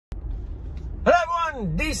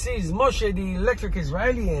everyone, this is Moshe the Electric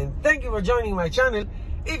Israeli, and thank you for joining my channel.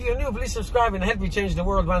 If you're new, please subscribe and help me change the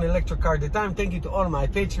world one electric car at a time. Thank you to all my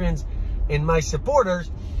patrons and my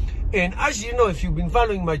supporters. And as you know, if you've been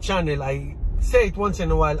following my channel, I say it once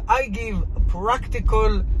in a while, I give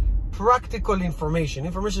practical information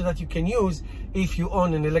that you can use if you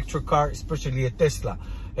own an electric car, especially a Tesla.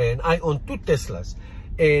 And I own 2 Teslas.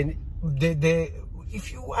 And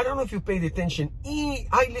I don't know if you paid attention,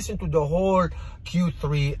 I listened to the whole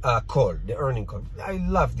Q3 call, the earning call. I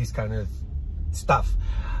love this kind of stuff.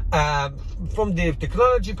 From the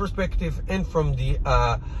technology perspective and from the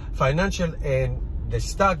financial and the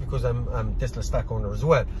stock, because I'm Tesla stock owner as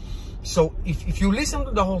well. So if you listen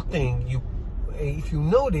to the whole thing, if you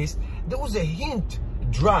noticed, there was a hint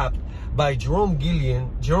dropped by Jerome Guillen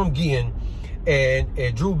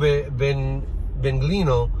and Drew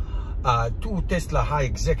Benglino, 2 Tesla high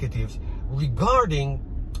executives, regarding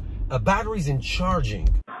batteries and charging.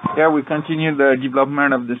 Yeah, we continue the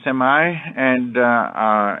development of the semi, and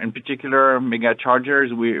in particular mega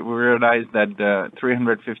chargers. We realized that the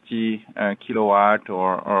 350 kilowatt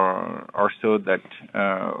or so that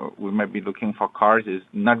we might be looking for cars is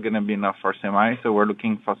not going to be enough for semi, so we're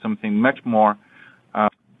looking for something much more.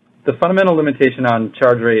 The fundamental limitation on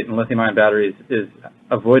charge rate in lithium-ion batteries is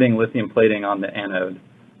avoiding lithium plating on the anode.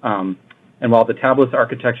 And while the tabless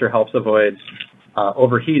architecture helps avoid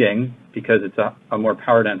overheating, because it's a more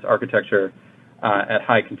power-dense architecture at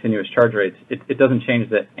high continuous charge rates, it doesn't change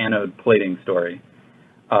the anode plating story.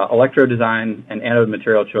 Electrode design and anode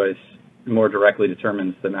material choice more directly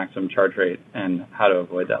determines the maximum charge rate and how to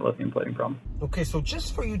avoid that lithium plating problem. Okay, so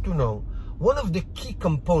just for you to know, one of the key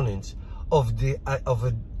components of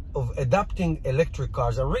adopting electric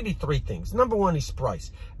cars are really 3 things. Number 1 is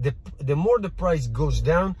price. The more the price goes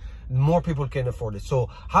down, more people can afford it. So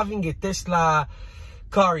having a Tesla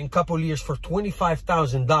car in a couple of years for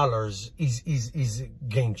 $25,000 is a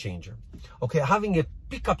game changer. Okay, having a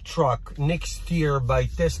pickup truck next year by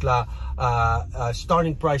Tesla,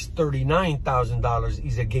 starting price $39,000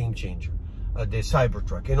 is a game changer. The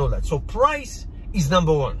Cybertruck and all that. So price is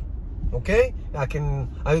number 1. Okay,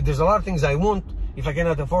 there's a lot of things I want. If I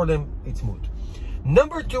cannot afford them, it's moot.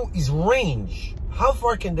 Number 2 is range. How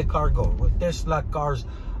far can the car go? Well, Tesla cars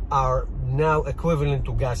are now equivalent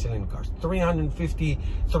to gasoline cars.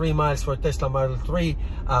 353 miles for Tesla Model 3,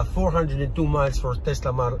 402 miles for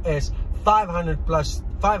Tesla Model S,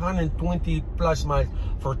 520 plus miles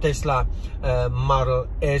for Tesla Model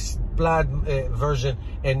S Plaid version,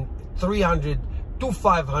 and 300 to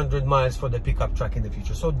 500 miles for the pickup truck in the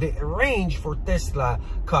future. So the range for Tesla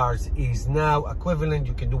cars is now equivalent.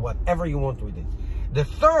 You can do whatever you want with it. The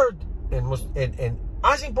third and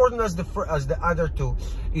as important as the other 2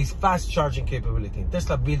 is fast charging capability.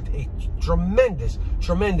 Tesla built a tremendous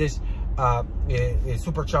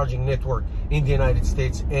supercharging network in the United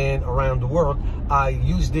States and around the world. I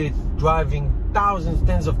used it driving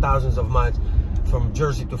tens of thousands of miles from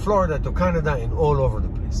Jersey to Florida to Canada and all over the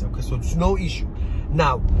place. Okay, so it's no issue.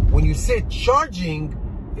 Now, when you say charging,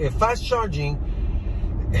 fast charging,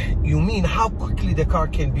 you mean how quickly the car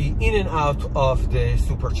can be in and out of the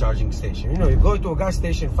supercharging station. You know, you go to a gas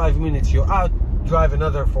station, 5 minutes, you're out, drive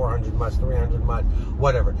another 400 miles, 300 miles,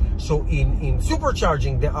 whatever. So in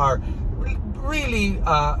supercharging, there are really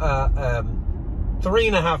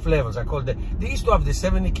 3.5 levels. I call they used to have the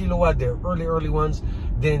 70 kilowatt, the early ones.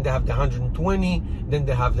 Then they have the 120, then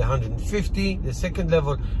they have the 150, the second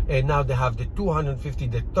level, and now they have the 250,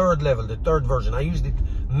 the third level, the third version. I used it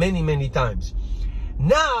many times.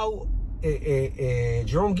 Now,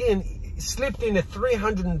 Jerome Guillen slipped in a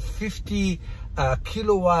 350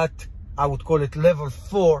 kilowatt, I would call it level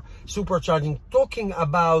 4 supercharging, talking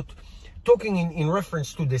in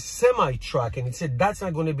reference to the semi-truck, and he said that's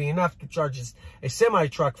not going to be enough to charge a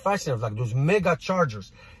semi-truck fast enough, like those mega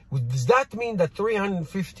chargers. Does that mean that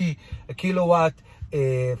 350 kilowatt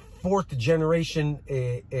 4th generation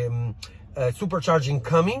supercharging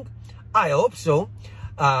coming? I hope so.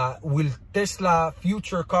 Will Tesla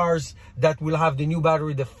future cars that will have the new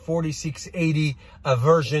battery, the 4680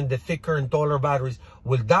 version, the thicker and taller batteries,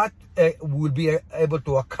 will be able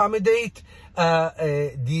to accommodate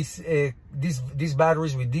these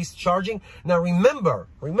batteries with this charging? Now remember,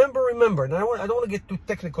 and I don't want to get too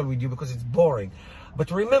technical with you because it's boring, but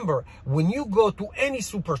remember, when you go to any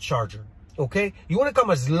supercharger, okay, you want to come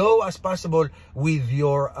as low as possible with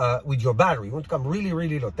your battery. You want to come really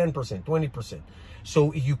low, 10%, 20%.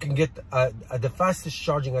 So you can get the fastest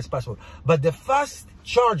charging as possible. But the fast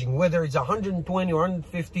charging, whether it's 120 or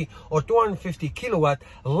 150 or 250 kilowatt,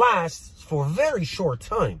 lasts for a very short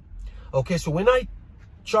time. Okay, so when I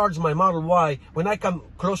charge my Model Y, when I come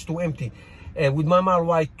close to empty, with my Model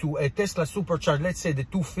Y to a Tesla Supercharger, let's say the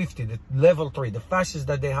 250, the level 3, the fastest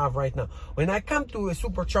that they have right now. When I come to a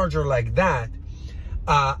supercharger like that,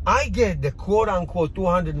 I get the quote-unquote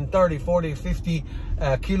 230, 40, 50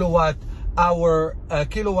 kilowatt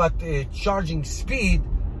charging speed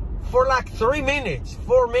for like 3 minutes,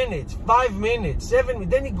 4 minutes, 5 minutes, 7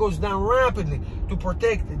 minutes. Then it goes down rapidly to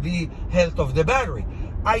protect the health of the battery.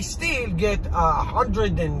 I still get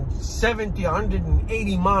 170,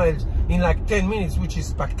 180 miles in like 10 minutes, which is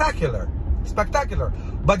spectacular. Spectacular.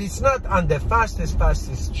 But it's not on the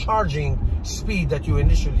fastest charging speed that you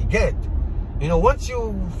initially get. You know, once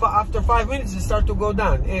you, after 5 minutes, it starts to go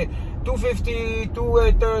down. 250,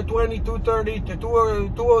 220, 230,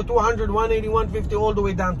 200, 180, 150, all the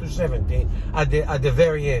way down to 70 at the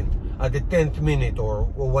very end, at the 10th minute or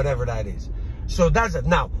whatever that is. So that's it.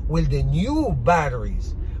 Now, will the new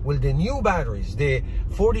batteries, the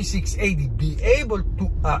 4680, be able to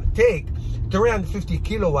take 350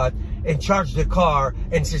 kilowatt and charge the car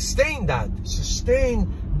and sustain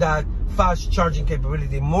that fast charging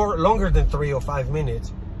capability longer than 3 or 5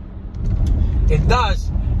 minutes? It does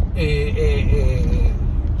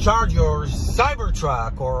charge your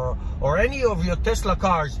Cybertruck or any of your Tesla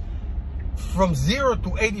cars from 0 to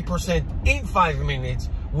 80% in 5 minutes,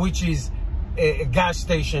 which is a gas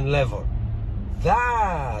station level.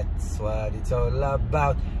 That's what it's all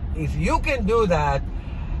about. If you can do that,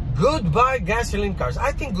 goodbye gasoline cars.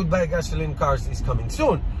 I think goodbye gasoline cars is coming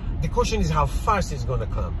soon. The question is how fast it's going to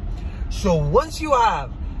come. So once you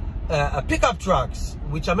have pickup trucks,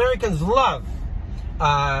 which Americans love,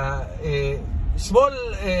 small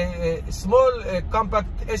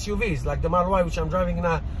compact SUVs like the Model Y, which I'm driving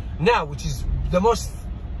now, which is the most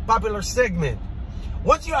popular segment.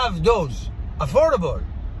 Once you have those affordable,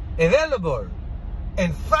 available,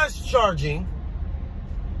 and fast charging,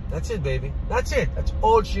 that's it, baby. That's it. That's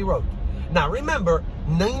all she wrote. Now remember,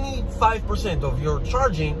 95% of your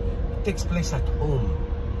charging takes place at home.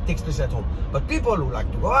 But people who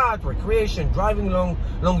like to go out, recreation, driving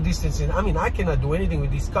long distances. I mean, I cannot do anything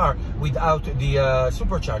with this car without the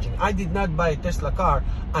supercharging. I did not buy a Tesla car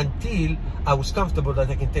until I was comfortable that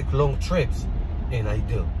I can take long trips, and I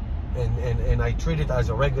do. And I treat it as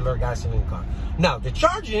a regular gasoline car. Now, the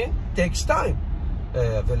charging takes time.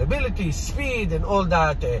 Availability, speed, and all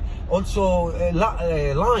that. Also,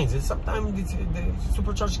 lines. And sometimes the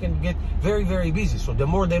superchargers can get very, very busy. So the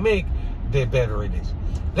more they make, the better it is.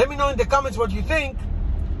 Let me know in the comments what you think.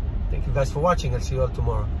 Thank you guys for watching. I'll see you all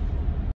tomorrow.